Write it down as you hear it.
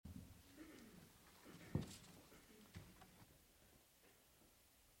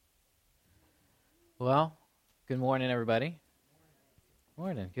Well, good morning, everybody.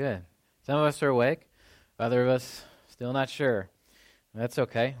 Morning, good. Some of us are awake, other of us still not sure. That's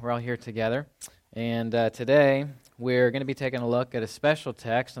okay. We're all here together. And today we're going to be taking a look at a special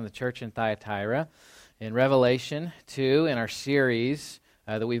text on the church in Thyatira in Revelation 2 in our series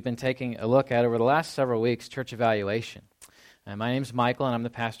that we've been taking a look at over the last several weeks, Church Evaluation. My name's Michael, and I'm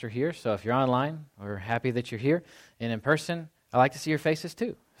the pastor here. So if you're online, we're happy that you're here. And in person, I like to see your faces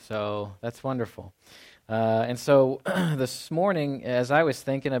too. So that's wonderful. And so this morning, as I was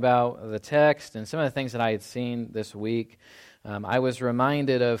thinking about the text and some of the things that I had seen this week, I was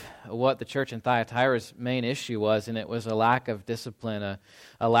reminded of what the church in Thyatira's main issue was, and it was a lack of discipline,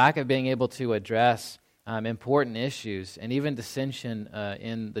 a lack of being able to address important issues, and even dissension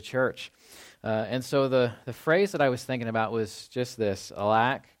in the church. And so the phrase that I was thinking about was just this: a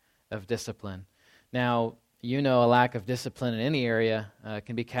lack of discipline. Now, you know, a lack of discipline in any area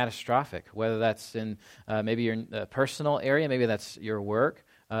can be catastrophic, whether that's in maybe your personal area, maybe that's your work,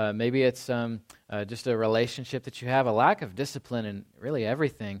 maybe it's just a relationship that you have. A lack of discipline in really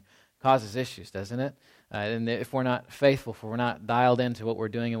everything causes issues, doesn't it? And if we're not faithful, if we're not dialed into what we're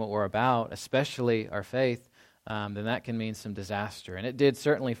doing and what we're about, especially our faith, then that can mean some disaster. And it did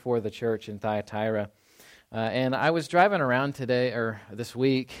certainly for the church in Thyatira. And I was driving around this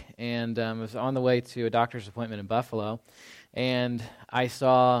week, and was on the way to a doctor's appointment in Buffalo, and I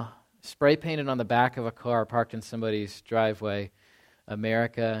saw spray painted on the back of a car parked in somebody's driveway,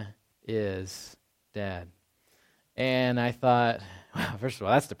 "America is dead." And I thought, well, first of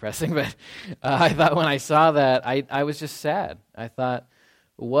all, that's depressing, but I thought when I saw that, I was just sad. I thought,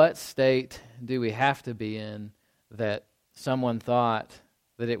 what state do we have to be in that someone thought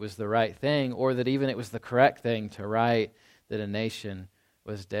that it was the right thing, or that even it was the correct thing to write that a nation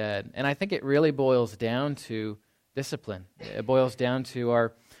was dead? And I think it really boils down to discipline. It boils down to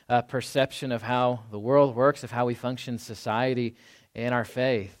our perception of how the world works, of how we function in society and our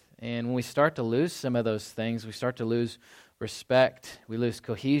faith. And when we start to lose some of those things, we start to lose respect, we lose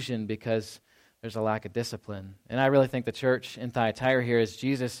cohesion because there's a lack of discipline. And I really think the church in Thyatira here, as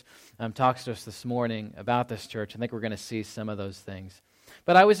Jesus talks to us this morning about this church, I think we're going to see some of those things.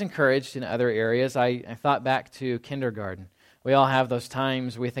 But I was encouraged in other areas. I thought back to kindergarten. We all have those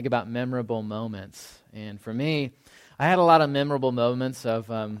times where we think about memorable moments. And for me, I had a lot of memorable moments of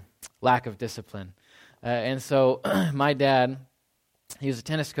lack of discipline. And so my dad, he was a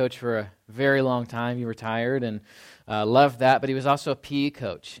tennis coach for a very long time. He retired and loved that, but he was also a PE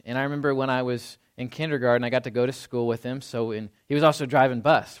coach. And I remember when I was in kindergarten, I got to go to school with him. He was also driving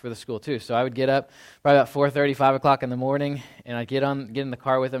bus for the school too. So I would get up probably about 4:30, 5 o'clock in the morning, and I'd get in the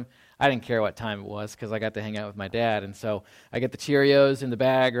car with him. I didn't care what time it was because I got to hang out with my dad. And so I get the Cheerios in the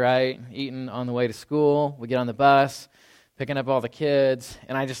bag, right, eating on the way to school. We get on the bus, picking up all the kids,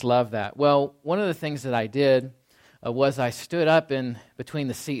 and I just love that. Well, one of the things that I did was I stood up in between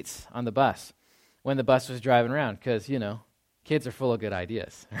the seats on the bus when the bus was driving around because, kids are full of good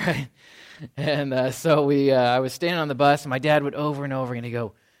ideas, right? And I was standing on the bus, and my dad would over and over again, he'd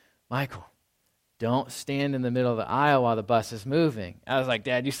go, "Michael, don't stand in the middle of the aisle while the bus is moving." I was like,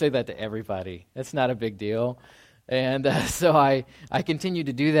 "Dad, you say that to everybody. That's not a big deal." And so I continued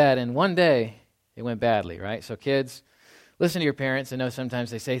to do that, and one day it went badly, right? So kids, listen to your parents. I know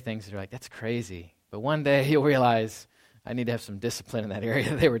sometimes they say things that are like, "That's crazy." But one day you'll realize I need to have some discipline in that area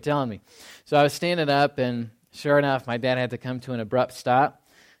that they were telling me. So I was standing up, and sure enough, my dad had to come to an abrupt stop.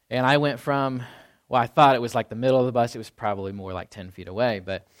 And I went from, I thought it was like the middle of the bus. It was probably more like 10 feet away.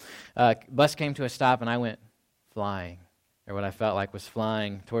 But bus came to a stop, and I went flying, or what I felt like was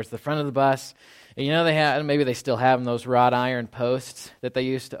flying, towards the front of the bus. And maybe they still have them, those wrought iron posts that they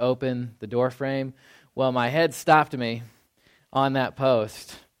used to open the door frame. Well, my head stopped me on that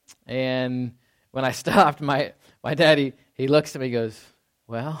post. And when I stopped, my daddy, he looks at me and goes,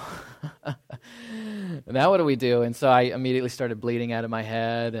 "Well, now what do we do?" And so I immediately started bleeding out of my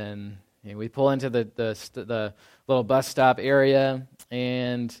head, and we pull into the little bus stop area,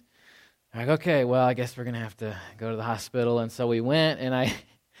 and I'm like, okay, well, I guess we're going to have to go to the hospital. And so we went, and I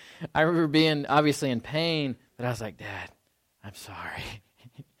remember being obviously in pain, but I was like, "Dad, I'm sorry."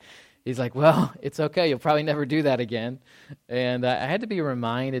 He's like, "Well, it's okay. You'll probably never do that again." And I had to be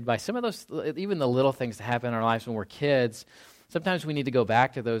reminded by some of those, even the little things that happen in our lives when we're kids. Sometimes we need to go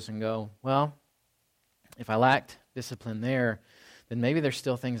back to those and go, well, if I lacked discipline there, then maybe there's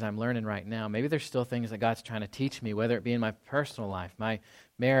still things I'm learning right now. Maybe there's still things that God's trying to teach me, whether it be in my personal life, my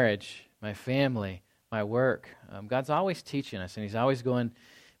marriage, my family, my work. God's always teaching us, and He's always going,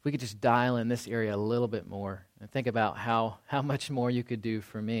 if we could just dial in this area a little bit more and think about how much more you could do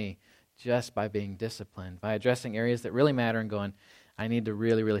for me just by being disciplined, by addressing areas that really matter and going, I need to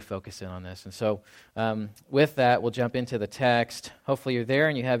really, really focus in on this. And so with that, we'll jump into the text. Hopefully you're there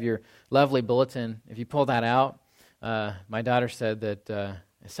and you have your lovely bulletin. If you pull that out, my daughter said that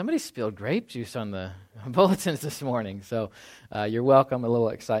somebody spilled grape juice on the bulletins this morning. So you're welcome. A little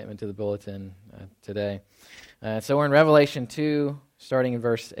excitement to the bulletin today. So we're in Revelation 2, starting in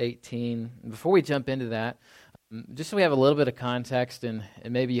verse 18. Before we jump into that, just so we have a little bit of context, and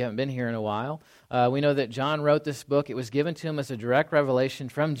maybe you haven't been here in a while, we know that John wrote this book. It was given to him as a direct revelation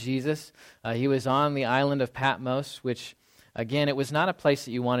from Jesus. He was on the island of Patmos, which, again, it was not a place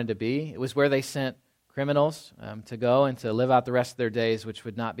that you wanted to be. It was where they sent criminals to go and to live out the rest of their days, which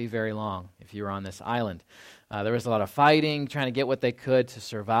would not be very long if you were on this island. There was a lot of fighting, trying to get what they could to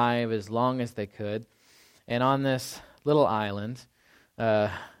survive as long as they could. And on this little island,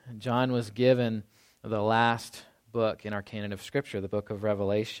 John was given the last book in our canon of Scripture, the book of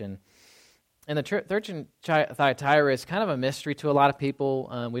Revelation. And the church in Thyatira is kind of a mystery to a lot of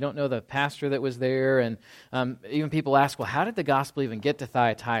people. We don't know the pastor that was there, and even people ask, well, how did the gospel even get to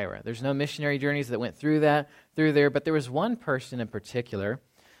Thyatira? There's no missionary journeys that went through there, but there was one person in particular,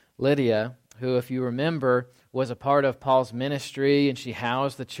 Lydia, who, if you remember, was a part of Paul's ministry, and she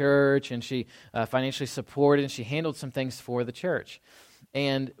housed the church, and she financially supported, and she handled some things for the church.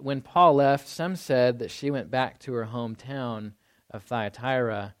 And when Paul left, some said that she went back to her hometown of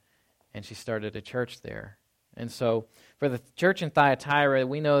Thyatira, and she started a church there. And so for the church in Thyatira,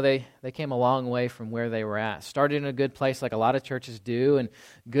 we know they came a long way from where they were at. Started in a good place like a lot of churches do, and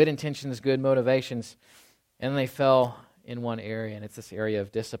good intentions, good motivations, and they fell in one area, and it's this area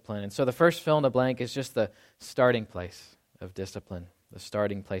of discipline. And so the first fill in the blank is just the starting place of discipline, the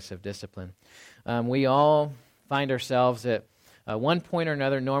starting place of discipline. We all find ourselves at one point or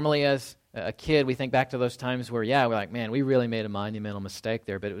another. Normally as a kid, we think back to those times where, we're like, man, we really made a monumental mistake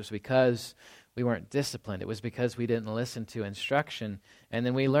there, but it was because we weren't disciplined. It was because we didn't listen to instruction, and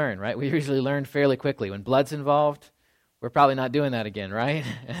then we learn, right? We usually learn fairly quickly. When blood's involved, we're probably not doing that again, right?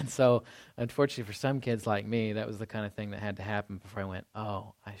 And so, unfortunately for some kids like me, that was the kind of thing that had to happen before I went,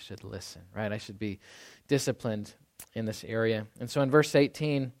 oh, I should listen, right? I should be disciplined in this area. And so in verse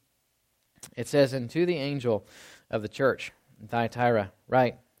 18, it says, and to the angel of the church in Thyatira,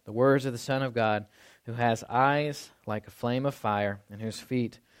 write the words of the Son of God, who has eyes like a flame of fire, and whose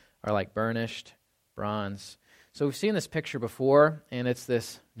feet are like burnished bronze. So we've seen this picture before, and it's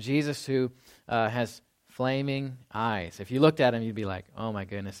this Jesus who has flaming eyes. If you looked at him, you'd be like, oh my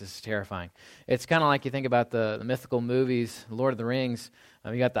goodness, this is terrifying. It's kind of like you think about the mythical movies, Lord of the Rings.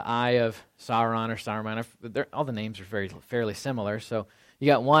 You got the eye of Sauron or Saruman. All the names are fairly similar. So you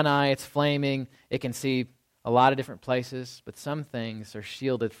got one eye, it's flaming. It can see a lot of different places, but some things are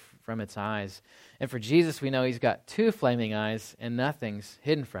shielded from its eyes. And for Jesus, we know he's got two flaming eyes, and nothing's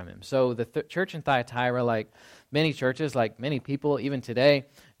hidden from him. So the church in Thyatira, like many churches, like many people, even today,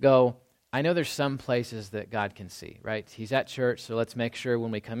 go, I know there's some places that God can see, right? He's at church, so let's make sure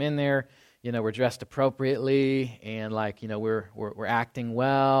when we come in there, we're dressed appropriately, and we're acting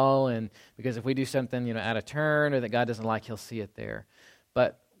well, and because if we do something, out of turn or that God doesn't like, he'll see it there.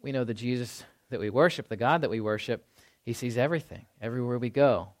 But we know the Jesus that we worship, the God that we worship, he sees everything, everywhere we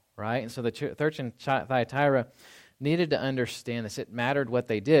go, right? And so the church in Thyatira needed to understand this. It mattered what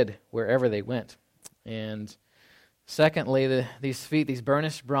they did wherever they went. And secondly, these feet, these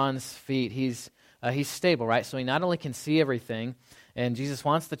burnished bronze feet, he's stable, right? So he not only can see everything, and Jesus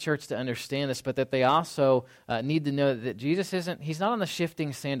wants the church to understand this, but that they also need to know that Jesus he's not on the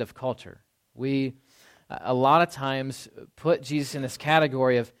shifting sand of culture. We, a lot of times, put Jesus in this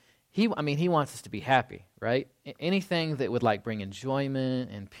category of, he wants us to be happy, right? Anything that would bring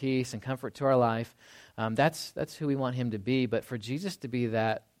enjoyment and peace and comfort to our life, that's who we want him to be. But for Jesus to be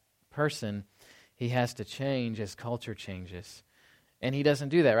that person, he has to change as culture changes. And he doesn't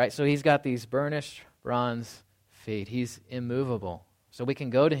do that, right? So he's got these burnished bronze feet. He's immovable. So we can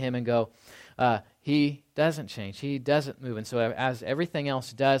go to him and go, he doesn't change. He doesn't move. And so as everything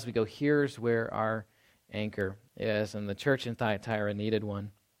else does, we go, here's where our anchor is. And the church in Thyatira needed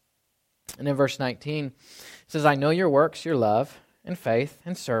one. And in verse 19, it says, I know your works, your love, and faith,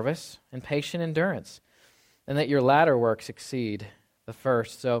 and service, and patient endurance, and that your latter works exceed the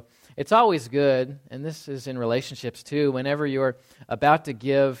first. So it's always good, and this is in relationships too, whenever you're about to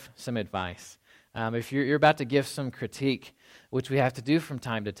give some advice. If you're about to give some critique, which we have to do from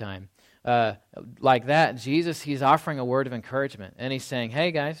time to time, like that, Jesus, he's offering a word of encouragement, and he's saying,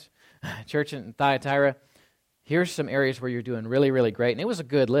 hey guys, church in Thyatira, here's some areas where you're doing really, really great. And it was a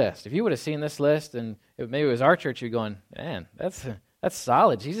good list. If you would have seen this list, and maybe it was our church, you're going, man, that's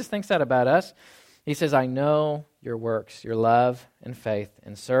solid. Jesus thinks that about us. He says, I know your works, your love and faith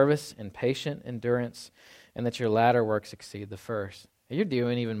and service and patient endurance, and that your latter works exceed the first. You're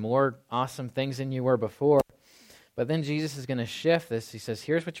doing even more awesome things than you were before. But then Jesus is going to shift this. He says,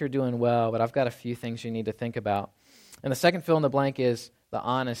 here's what you're doing well, but I've got a few things you need to think about. And the second fill in the blank is the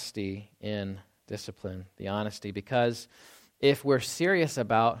honesty in discipline. The honesty, because if we're serious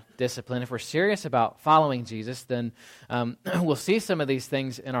about discipline, if we're serious about following Jesus, then we'll see some of these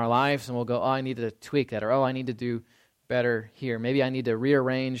things in our lives and we'll go, oh, I need to tweak that, or oh, I need to do better here. Maybe I need to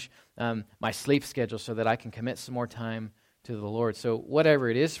rearrange my sleep schedule so that I can commit some more time to the Lord. So whatever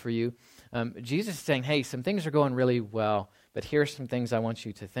it is for you, Jesus is saying, hey, some things are going really well, but here's some things I want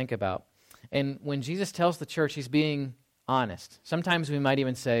you to think about. And when Jesus tells the church, he's being honest. Sometimes we might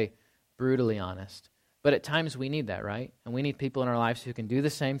even say brutally honest. But at times we need that, right? And we need people in our lives who can do the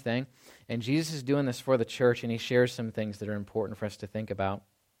same thing. And Jesus is doing this for the church, and he shares some things that are important for us to think about.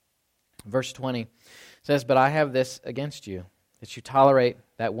 Verse 20 says, but I have this against you, that you tolerate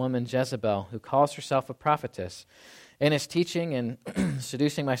that woman Jezebel, who calls herself a prophetess, and is teaching and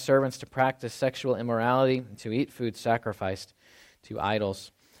seducing my servants to practice sexual immorality and to eat food sacrificed to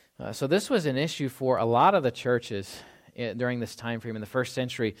idols. So this was an issue for a lot of the churches during this time frame in the first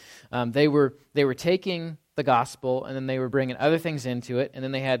century. They were taking the gospel, and then they were bringing other things into it, and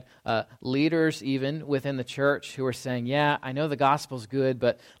then they had leaders even within the church who were saying, yeah, I know the gospel's good,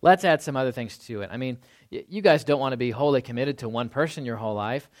 but let's add some other things to it. I mean, you guys don't want to be wholly committed to one person your whole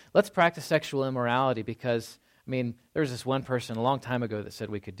life. Let's practice sexual immorality because, I mean, there was this one person a long time ago that said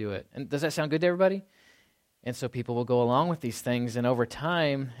we could do it. And does that sound good to everybody? And so people will go along with these things, and over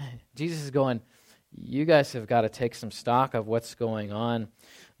time, Jesus is going, you guys have got to take some stock of what's going on.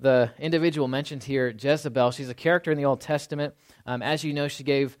 The individual mentioned here, Jezebel, she's a character in the Old Testament. As you know, she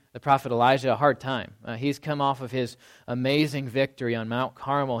gave the prophet Elijah a hard time. He's come off of his amazing victory on Mount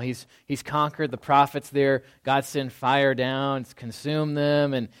Carmel. He's conquered the prophets there. God sent fire down, it's consumed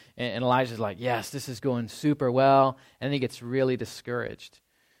them, and Elijah's like, yes, this is going super well. And then he gets really discouraged.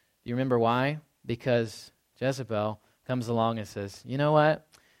 Do you remember why? Because Jezebel comes along and says, you know what?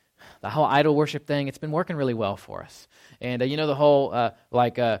 The whole idol worship thing, it's been working really well for us. And you know the whole,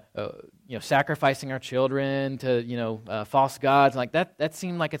 sacrificing our children to, false gods, like that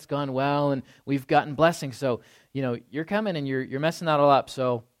seemed like it's gone well, and we've gotten blessings. So, you're coming and you're messing that all up,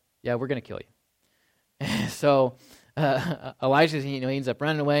 so, yeah, we're going to kill you. So Elijah, he ends up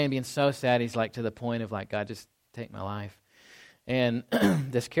running away and being so sad, he's like to the point of like, God, just take my life. And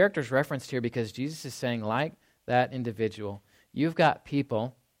this character's referenced here because Jesus is saying, like that individual, you've got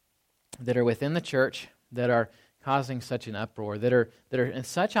people that are within the church that are causing such an uproar, that are in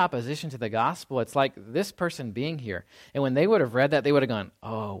such opposition to the gospel. It's like this person being here. And when they would have read that, they would have gone,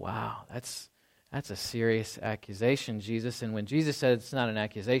 oh, wow, that's a serious accusation, Jesus. And when Jesus said it's not an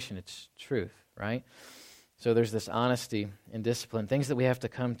accusation, it's truth, right? So there's this honesty and discipline, things that we have to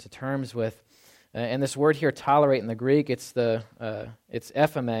come to terms with. And this word here, tolerate, in the Greek, it's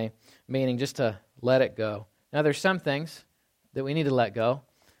epheme, meaning just to let it go. Now, there's some things that we need to let go.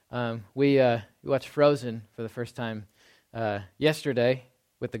 We watched Frozen for the first time yesterday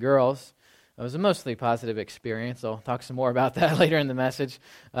with the girls. It was a mostly positive experience. I'll talk some more about that later in the message.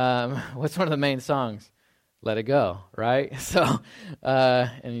 What's one of the main songs? Let It Go, right? So,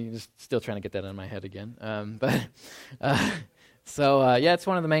 and you're just still trying to get that in my head again. It's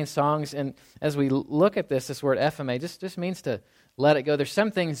one of the main songs. And as we look at this word epheme just means to let it go. There's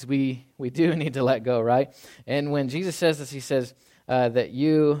some things we do need to let go, right? And when Jesus says this, he says, that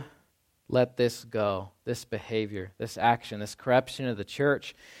you let this go, this behavior, this action, this corruption of the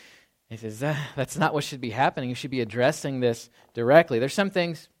church. He says, that's not what should be happening. You should be addressing this directly. There's some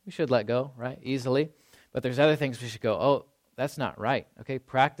things we should let go, right, easily. But there's other things we should go, oh, that's not right. Okay,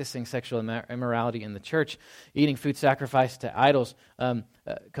 practicing sexual immorality in the church, eating food sacrificed to idols,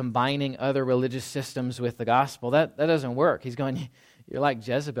 combining other religious systems with the gospel, that doesn't work. He's going, you're like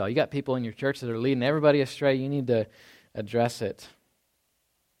Jezebel. You got people in your church that are leading everybody astray. You need to address it.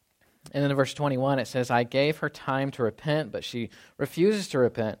 And then in verse 21, it says, I gave her time to repent, but she refuses to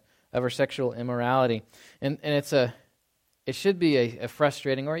repent of her sexual immorality. And it should be a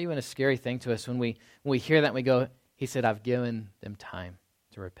frustrating or even a scary thing to us when we hear that and we go, he said, I've given them time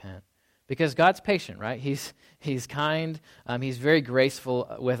to repent. Because God's patient, right? He's kind. He's very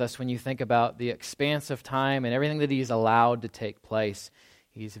graceful with us when you think about the expanse of time and everything that he's allowed to take place.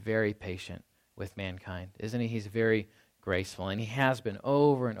 He's very patient with mankind, isn't he? He's very graceful, and he has been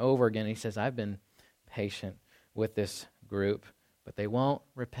over and over again. He says, I've been patient with this group, but they won't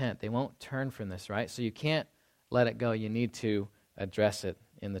repent. They won't turn from this, right? So you can't let it go. You need to address it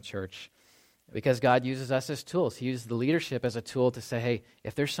in the church because God uses us as tools. He uses the leadership as a tool to say, hey,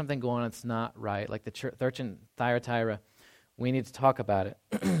 if there's something going on that's not right, like the church in Thyatira, we need to talk about it.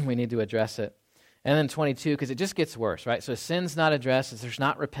 We need to address it. And then 22, because it just gets worse, right? So sin's not addressed, there's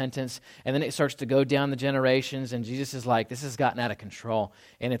not repentance, and then it starts to go down the generations, and Jesus is like, this has gotten out of control,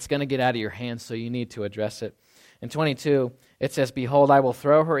 and it's going to get out of your hands, so you need to address it. In 22, it says, Behold, I will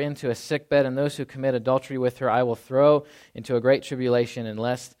throw her into a sickbed, and those who commit adultery with her I will throw into a great tribulation,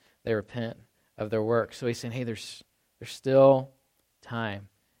 unless they repent of their work. So he's saying, hey, there's still time.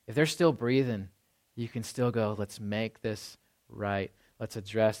 If they're still breathing, you can still go, let's make this right. Let's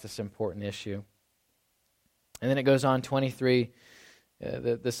address this important issue. And then it goes on, 23,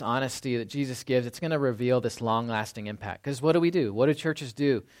 this honesty that Jesus gives, it's going to reveal this long-lasting impact. Because what do? What do churches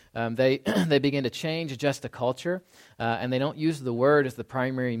do? They begin to change, adjust the culture, and they don't use the word as the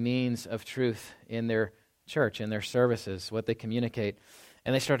primary means of truth in their church, in their services, what they communicate.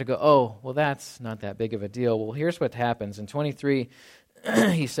 And they start to go, oh, well, that's not that big of a deal. Well, here's what happens. In 23,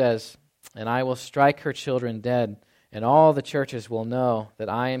 he says, And I will strike her children dead, and all the churches will know that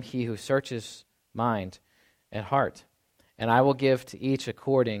I am he who searches mind and heart, and I will give to each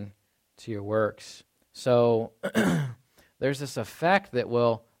according to your works. So there's this effect that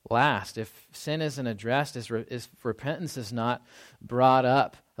will last. If sin isn't addressed, if repentance is not brought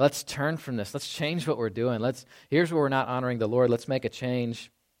up, let's turn from this. Let's change what we're doing. Here's where we're not honoring the Lord. Let's make a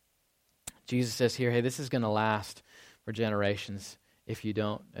change. Jesus says here, hey, this is going to last for generations if you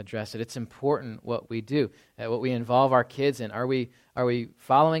don't address it. It's important what we do, what we involve our kids in. Are we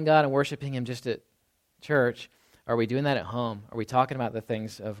following God and worshiping Him just at church? Are we doing that at home? Are we talking about the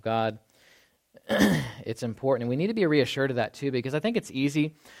things of God? It's important. And we need to be reassured of that too, because I think it's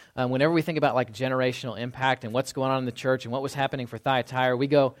easy whenever we think about like generational impact and what's going on in the church and what was happening for Thyatira, we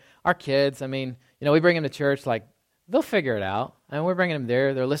go, our kids, we bring them to church, like they'll figure it out. And we're bringing them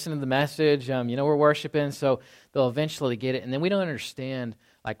there. They're listening to the message. We're worshiping, so they'll eventually get it. And then we don't understand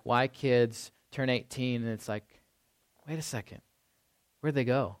like why kids turn 18 and it's like, wait a second, where'd they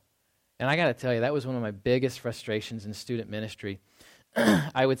go? And I got to tell you, that was one of my biggest frustrations in student ministry.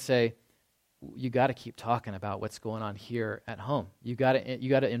 I would say, you got to keep talking about what's going on here at home. You got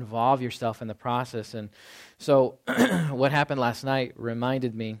to involve yourself in the process. And so, what happened last night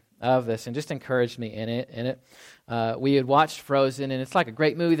reminded me of this and just encouraged me in it. We had watched Frozen, and it's like a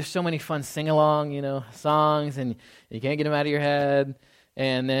great movie. There's so many fun sing-along, songs, and you can't get them out of your head.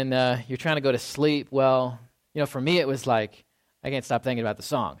 And then you're trying to go to sleep. Well, for me, it was like, I can't stop thinking about the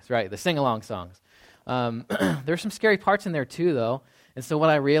songs, right? The sing-along songs. There's some scary parts in there too, though. And so what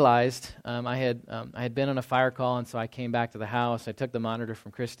I realized, I had been on a fire call, and so I came back to the house. I took the monitor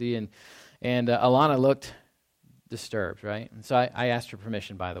from Christy, and Alana looked disturbed, right? And so I asked her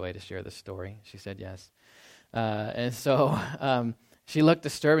permission, by the way, to share this story. She said yes. And so she looked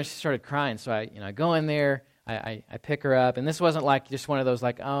disturbed, and she started crying. So I go in there, I pick her up, and this wasn't like just one of those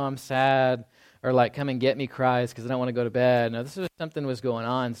like, oh, I'm sad, or like, come and get me cries because I don't want to go to bed. No, this was something was going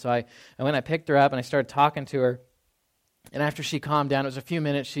on. So I went, I picked her up, and I started talking to her. And after she calmed down, it was a few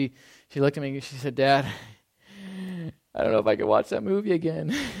minutes, she looked at me and she said, Dad, I don't know if I could watch that movie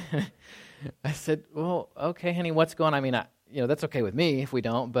again. I said, well, okay, honey, what's going on? That's okay with me if we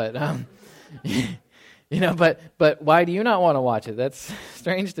don't, but, but why do you not want to watch it? That's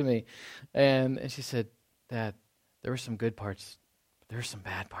strange to me. And she said, Dad, there were some good parts, but there were some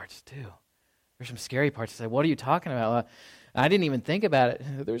bad parts too. There's some scary parts. I said, what are you talking about? I didn't even think about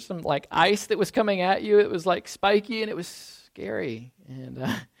it. There's some like ice that was coming at you. It was like spiky and it was scary. And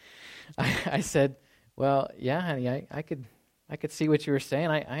I said, well, yeah, honey, I could see what you were saying.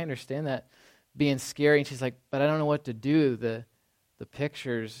 I understand that being scary. And she's like, but I don't know what to do. The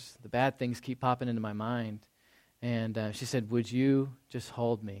pictures, the bad things keep popping into my mind. And she said, would you just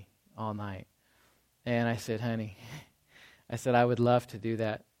hold me all night? And I said, honey, I would love to do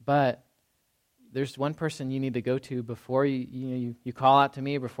that. But there's one person you need to go to before you call out to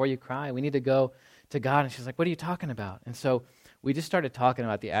me, before you cry. We need to go to God. And she's like, what are you talking about? And so we just started talking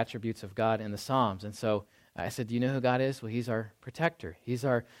about the attributes of God in the Psalms. And so I said, do you know who God is? Well, He's our protector. He's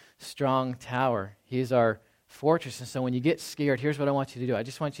our strong tower. He's our fortress. And so when you get scared, here's what I want you to do. I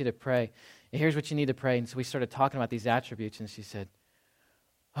just want you to pray. And here's what you need to pray. And so we started talking about these attributes. And she said,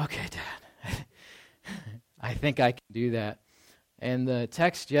 okay, Dad, I think I can do that. And the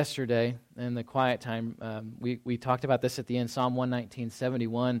text yesterday in the quiet time, we talked about this at the end. Psalm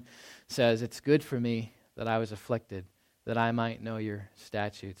 119:71 says, it's good for me that I was afflicted, that I might know your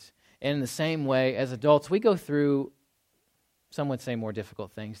statutes. And in the same way, as adults, we go through, some would say, more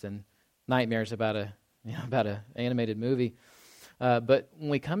difficult things than nightmares about an animated movie. But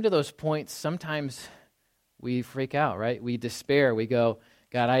when we come to those points, sometimes we freak out, right? We despair. We go,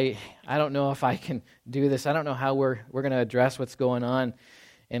 God, I don't know if I can do this. I don't know how we're going to address what's going on.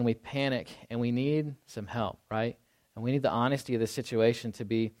 And we panic, and we need some help, right? And we need the honesty of the situation to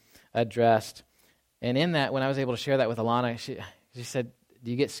be addressed. And in that, when I was able to share that with Alana, she said,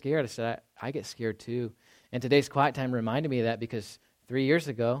 do you get scared? I said, I get scared too. And today's quiet time reminded me of that because 3 years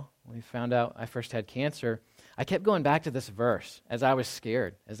ago, when we found out I first had cancer, I kept going back to this verse as I was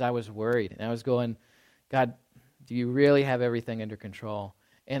scared, as I was worried. And I was going, God, do you really have everything under control?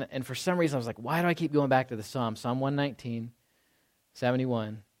 And for some reason, I was like, why do I keep going back to the Psalm? Psalm 119,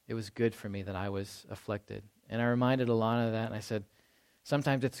 71, it was good for me that I was afflicted. And I reminded Alana of that, and I said,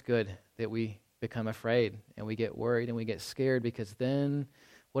 sometimes it's good that we become afraid, and we get worried, and we get scared, because then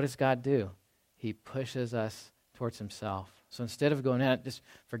what does God do? He pushes us towards himself. So instead of going, just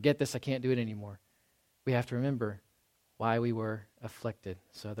forget this, I can't do it anymore, we have to remember why we were afflicted,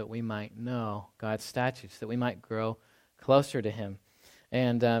 so that we might know God's statutes, that we might grow closer to him.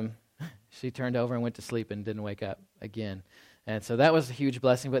 And she turned over and went to sleep and didn't wake up again. And so that was a huge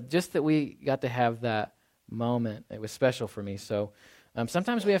blessing. But just that we got to have that moment, it was special for me. So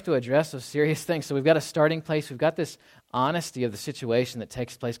sometimes we have to address those serious things. So we've got a starting place. We've got this honesty of the situation that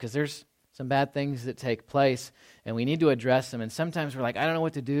takes place, because there's some bad things that take place, and we need to address them. And sometimes we're like, I don't know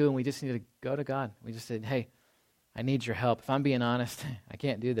what to do, and we just need to go to God. We just said, hey, I need your help. If I'm being honest, I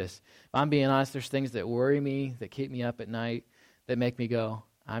can't do this. If I'm being honest, there's things that worry me, that keep me up at night, that make me go,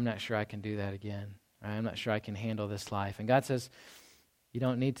 I'm not sure I can do that again. Right? I'm not sure I can handle this life. And God says, you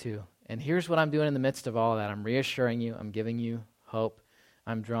don't need to. And here's what I'm doing in the midst of all of that. I'm reassuring you. I'm giving you hope.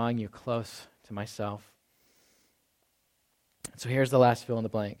 I'm drawing you close to myself. So here's the last fill in the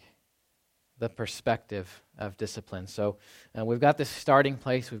blank, the perspective of discipline. So we've got this starting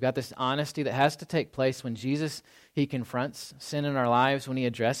place. We've got this honesty that has to take place when Jesus, he confronts sin in our lives, when he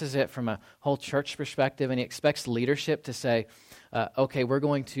addresses it from a whole church perspective, and he expects leadership to say, okay, we're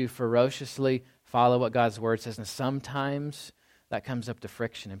going to ferociously follow what God's word says. And sometimes that comes up to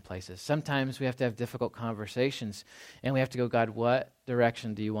friction in places. Sometimes we have to have difficult conversations, and we have to go, God, what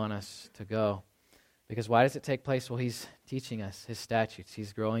direction do you want us to go? Because why does it take place? Well, he's teaching us his statutes.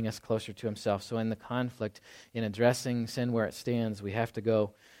 He's growing us closer to himself. So in the conflict, in addressing sin where it stands, we have to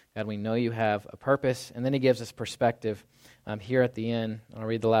go, God, we know you have a purpose. And then he gives us perspective here at the end. I'll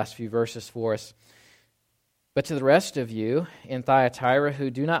read the last few verses for us. But to the rest of you in Thyatira who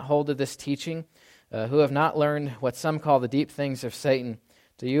do not hold to this teaching, who have not learned what some call the deep things of Satan,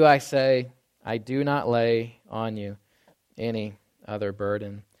 to you I say, I do not lay on you any other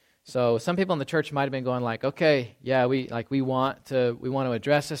burden. So some people in the church might have been going like, okay, yeah, we want to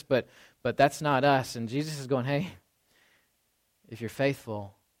address this, but that's not us. And Jesus is going, hey, if you're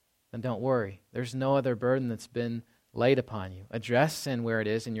faithful, then don't worry. There's no other burden that's been laid upon you. Address sin where it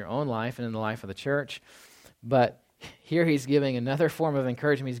is in your own life and in the life of the church. But here he's giving another form of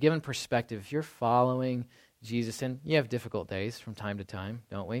encouragement. He's giving perspective. If you're following Jesus, and you have difficult days from time to time,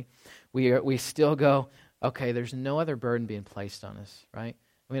 don't we? We still go, okay, there's no other burden being placed on us, right?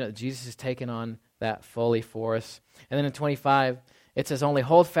 We know Jesus has taken on that fully for us. And then in 25, it says, only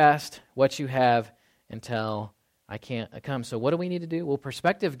hold fast what you have until I can't come. So what do we need to do? Well,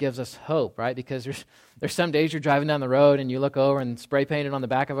 perspective gives us hope, right? Because there's some days you're driving down the road and you look over and spray painted on the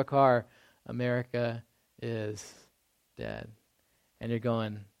back of a car, America is dead. And you're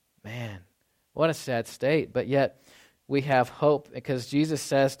going, man, what a sad state. But yet we have hope because Jesus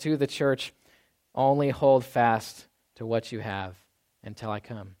says to the church, only hold fast to what you have until I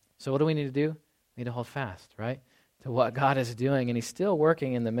come. So what do we need to do? We need to hold fast, right? To what God is doing. And he's still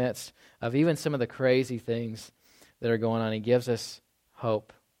working in the midst of even some of the crazy things that are going on. He gives us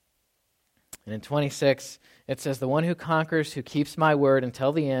hope. And in 26, it says, the one who conquers, who keeps my word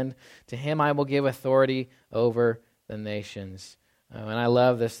until the end, to him I will give authority over the nations. And I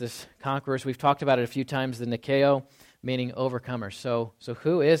love this conquerors. We've talked about it a few times, the Nikeo, meaning overcomer. So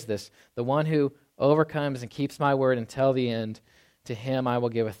who is this? The one who overcomes and keeps my word until the end, to him I will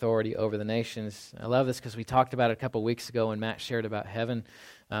give authority over the nations. I love this because we talked about it a couple weeks ago when Matt shared about heaven.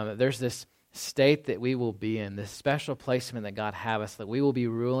 There's this state that we will be in, this special placement that God has us, that we will be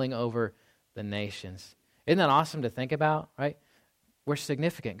ruling over the nations. Isn't that awesome to think about, right? We're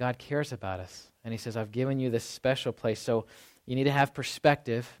significant. God cares about us. And he says, I've given you this special place. So you need to have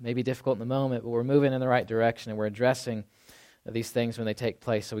perspective, maybe difficult in the moment, but we're moving in the right direction and we're addressing these things when they take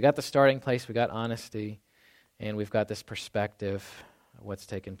place. So we got the starting place, we got honesty, and we've got this perspective of what's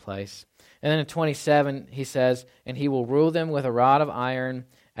taken place. And then in 27, he says, and he will rule them with a rod of iron,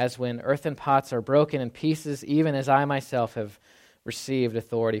 as when earthen pots are broken in pieces, even as I myself have received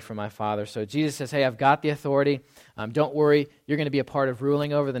authority from my Father. So Jesus says, hey, I've got the authority. Don't worry, you're going to be a part of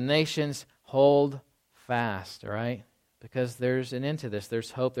ruling over the nations. Hold fast, all right? Because there's an end to this.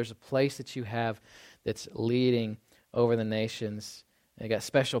 There's hope. There's a place that you have that's leading over the nations. And you got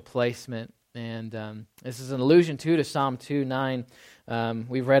special placement. And this is an allusion, too, to Psalm 2:9.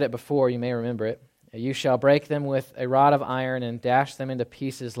 We've read it before. You may remember it. You shall break them with a rod of iron and dash them into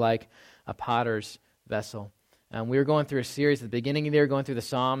pieces like a potter's vessel. We were going through a series at the beginning of the year, going through the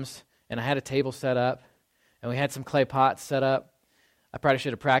Psalms, and I had a table set up, and we had some clay pots set up. I probably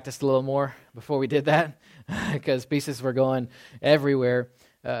should have practiced a little more before we did that because pieces were going everywhere.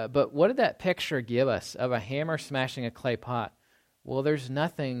 But what did that picture give us of a hammer smashing a clay pot? Well, there's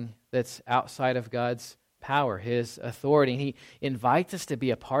nothing that's outside of God's power, His authority. And He invites us to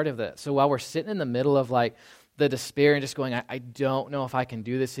be a part of that. So while we're sitting in the middle of like the despair and just going, I don't know if I can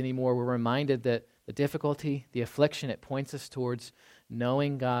do this anymore, we're reminded that the difficulty, the affliction, it points us towards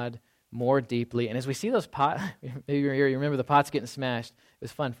knowing God more deeply. And as we see those pots, maybe you're here, you remember the pots getting smashed. It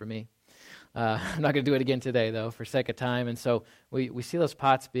was fun for me. I'm not going to do it again today, though, for sake of time. And so we see those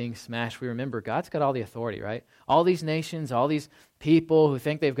pots being smashed. We remember God's got all the authority, right? All these nations, all these people who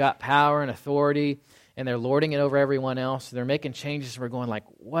think they've got power and authority, and they're lording it over everyone else. They're making changes, and we're going like,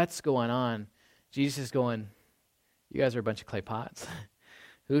 what's going on? Jesus is going, you guys are a bunch of clay pots.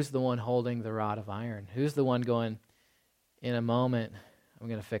 Who's the one holding the rod of iron? Who's the one going, in a moment, I'm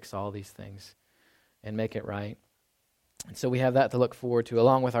going to fix all these things and make it right? And so we have that to look forward to,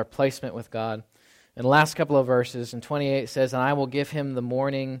 along with our placement with God. And the last couple of verses, in 28 it says, and I will give him the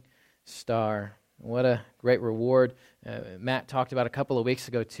morning star. What a great reward. Matt talked about a couple of weeks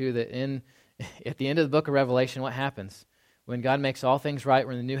ago, too, that at the end of the book of Revelation, what happens? When God makes all things right,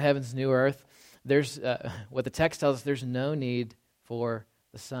 we're in the new heavens, new earth, there's what the text tells us, there's no need for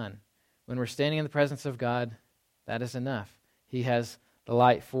the sun. When we're standing in the presence of God, that is enough. He has the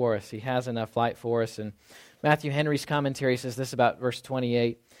light for us. He has enough light for us. And Matthew Henry's commentary says this about verse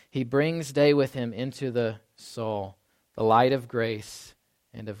 28. He brings day with him into the soul, the light of grace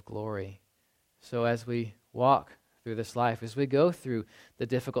and of glory. So as we walk through this life, as we go through the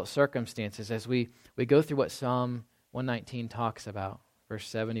difficult circumstances, as we go through what Psalm 119 talks about, verse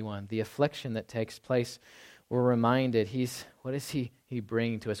 71, the affliction that takes place, we're reminded what is he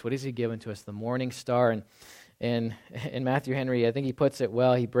bringing to us? What is he giving to us? The morning star. And Matthew Henry, I think he puts it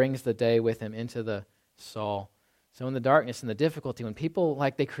well, he brings the day with him into the soul. So in the darkness and the difficulty, when people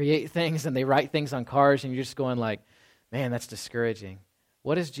they create things and they write things on cars and you're just going like, man, that's discouraging.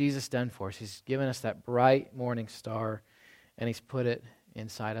 What has Jesus done for us? He's given us that bright morning star and he's put it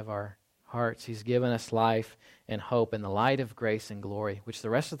inside of our hearts. He's given us life and hope and the light of grace and glory, which the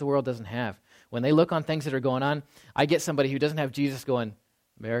rest of the world doesn't have. When they look on things that are going on, I get somebody who doesn't have Jesus going,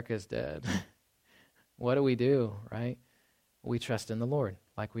 America's dead. What do we do, right? We trust in the Lord,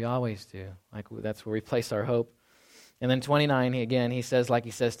 like we always do. That's where we place our hope. And then 29, he says, like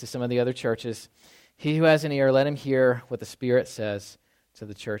he says to some of the other churches, he who has an ear, let him hear what the Spirit says to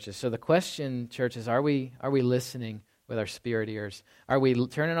the churches. So the question, churches, are we listening with our spirit ears? Are we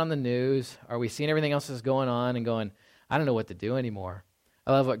turning on the news? Are we seeing everything else that's going on and going, I don't know what to do anymore?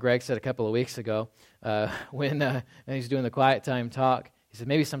 I love what Greg said a couple of weeks ago when he's doing the quiet time talk. He said,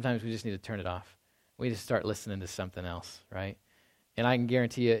 maybe sometimes we just need to turn it off. We just start listening to something else, right? And I can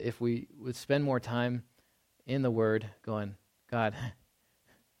guarantee you, if we would spend more time in the Word going, God,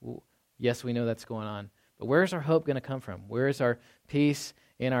 yes, we know that's going on, but where's our hope going to come from? Where is our peace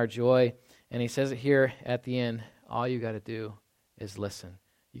and our joy? And he says it here at the end, all you got to do is listen.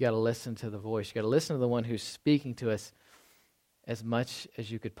 You got to listen to the voice. You got to listen to the one who's speaking to us as much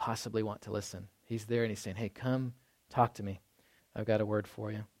as you could possibly want to listen. He's there and he's saying, hey, come talk to me. I've got a word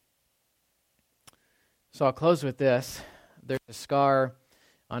for you. So I'll close with this. There's a scar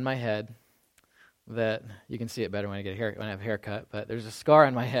on my head that you can see it better when I have a haircut, but there's a scar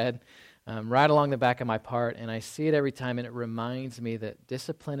on my head right along the back of my part, and I see it every time, and it reminds me that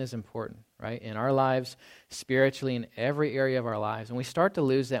discipline is important, right? In our lives, spiritually, in every area of our lives. And we start to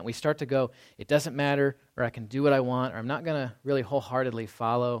lose that, and we start to go, it doesn't matter, or I can do what I want, or I'm not going to really wholeheartedly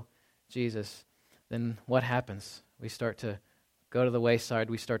follow Jesus. Then what happens? We start to go to the wayside.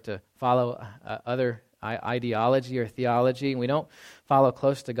 We start to follow other ideology or theology, and we don't follow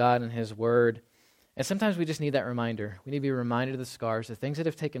close to God and His Word. And sometimes we just need that reminder. We need to be reminded of the scars, the things that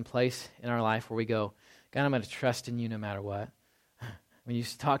have taken place in our life where we go, God, I'm going to trust in you no matter what. When you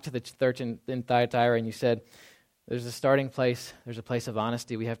talked to the church in Thyatira and you said, there's a starting place, there's a place of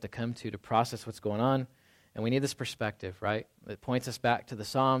honesty we have to come to process what's going on, and we need this perspective, right? It points us back to the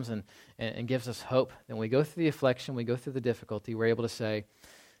Psalms and gives us hope. Then we go through the affliction, we go through the difficulty, we're able to say,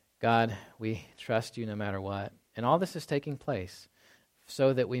 God, we trust you no matter what. And all this is taking place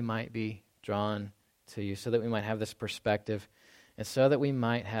so that we might be drawn to you, so that we might have this perspective, and so that we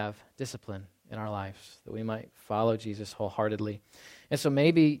might have discipline in our lives, that we might follow Jesus wholeheartedly. And so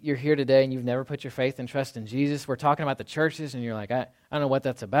maybe you're here today and you've never put your faith and trust in Jesus. We're talking about the churches, and you're like, I don't know what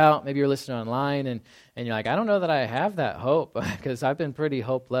that's about. Maybe you're listening online, and you're like, I don't know that I have that hope because I've been pretty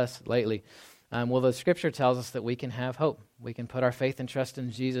hopeless lately. Well, the Scripture tells us that we can have hope. We can put our faith and trust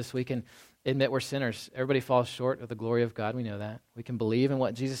in Jesus. We can admit we're sinners. Everybody falls short of the glory of God. We know that. We can believe in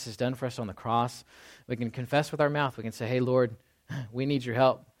what Jesus has done for us on the cross. We can confess with our mouth. We can say, hey, Lord, we need your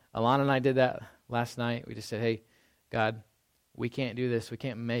help. Alana and I did that last night. We just said, hey, God, we can't do this. We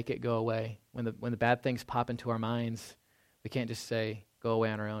can't make it go away. When the bad things pop into our minds, we can't just say, go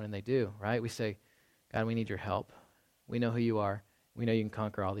away on our own, and they do, right? We say, God, we need your help. We know who you are. We know you can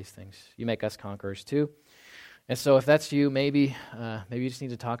conquer all these things. You make us conquerors too. And so if that's you, maybe you just need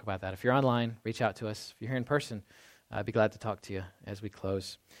to talk about that. If you're online, reach out to us. If you're here in person, I'd be glad to talk to you as we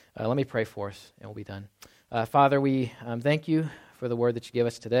close. Let me pray for us, and we'll be done. Father, we thank you for the word that you give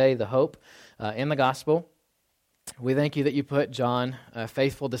us today, the hope in the gospel. We thank you that you put John, a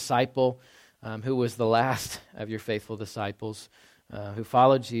faithful disciple, who was the last of your faithful disciples, who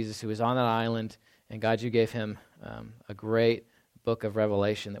followed Jesus, who was on that island, and God, you gave him a great book of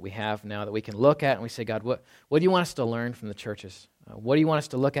Revelation that we have now that we can look at and we say, God, what do you want us to learn from the churches? What do you want us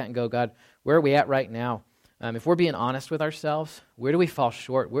to look at and go, God, where are we at right now? If we're being honest with ourselves, where do we fall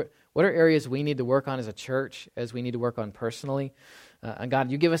short? What are areas we need to work on as a church, as we need to work on personally? And God,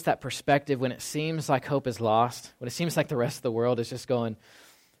 you give us that perspective when it seems like hope is lost, when it seems like the rest of the world is just going,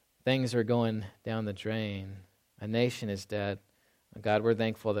 things are going down the drain. A nation is dead. God, we're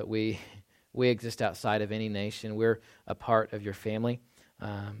thankful that we exist outside of any nation. We're a part of your family,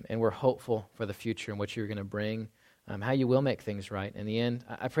 and we're hopeful for the future and what you're going to bring, how you will make things right. In the end,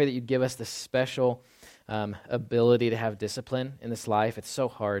 I pray that you'd give us the special ability to have discipline in this life. It's so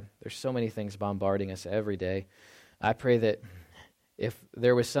hard. There's so many things bombarding us every day. I pray that if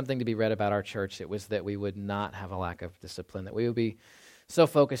there was something to be read about our church, it was that we would not have a lack of discipline, that we would be so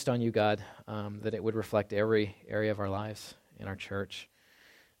focused on you, God, that it would reflect every area of our lives in our church.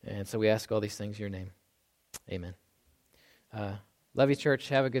 And so we ask all these things in your name. Amen. Love you, church.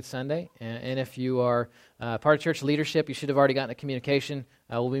 Have a good Sunday. And if you are part of church leadership, you should have already gotten a communication.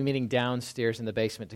 We'll be meeting downstairs in the basement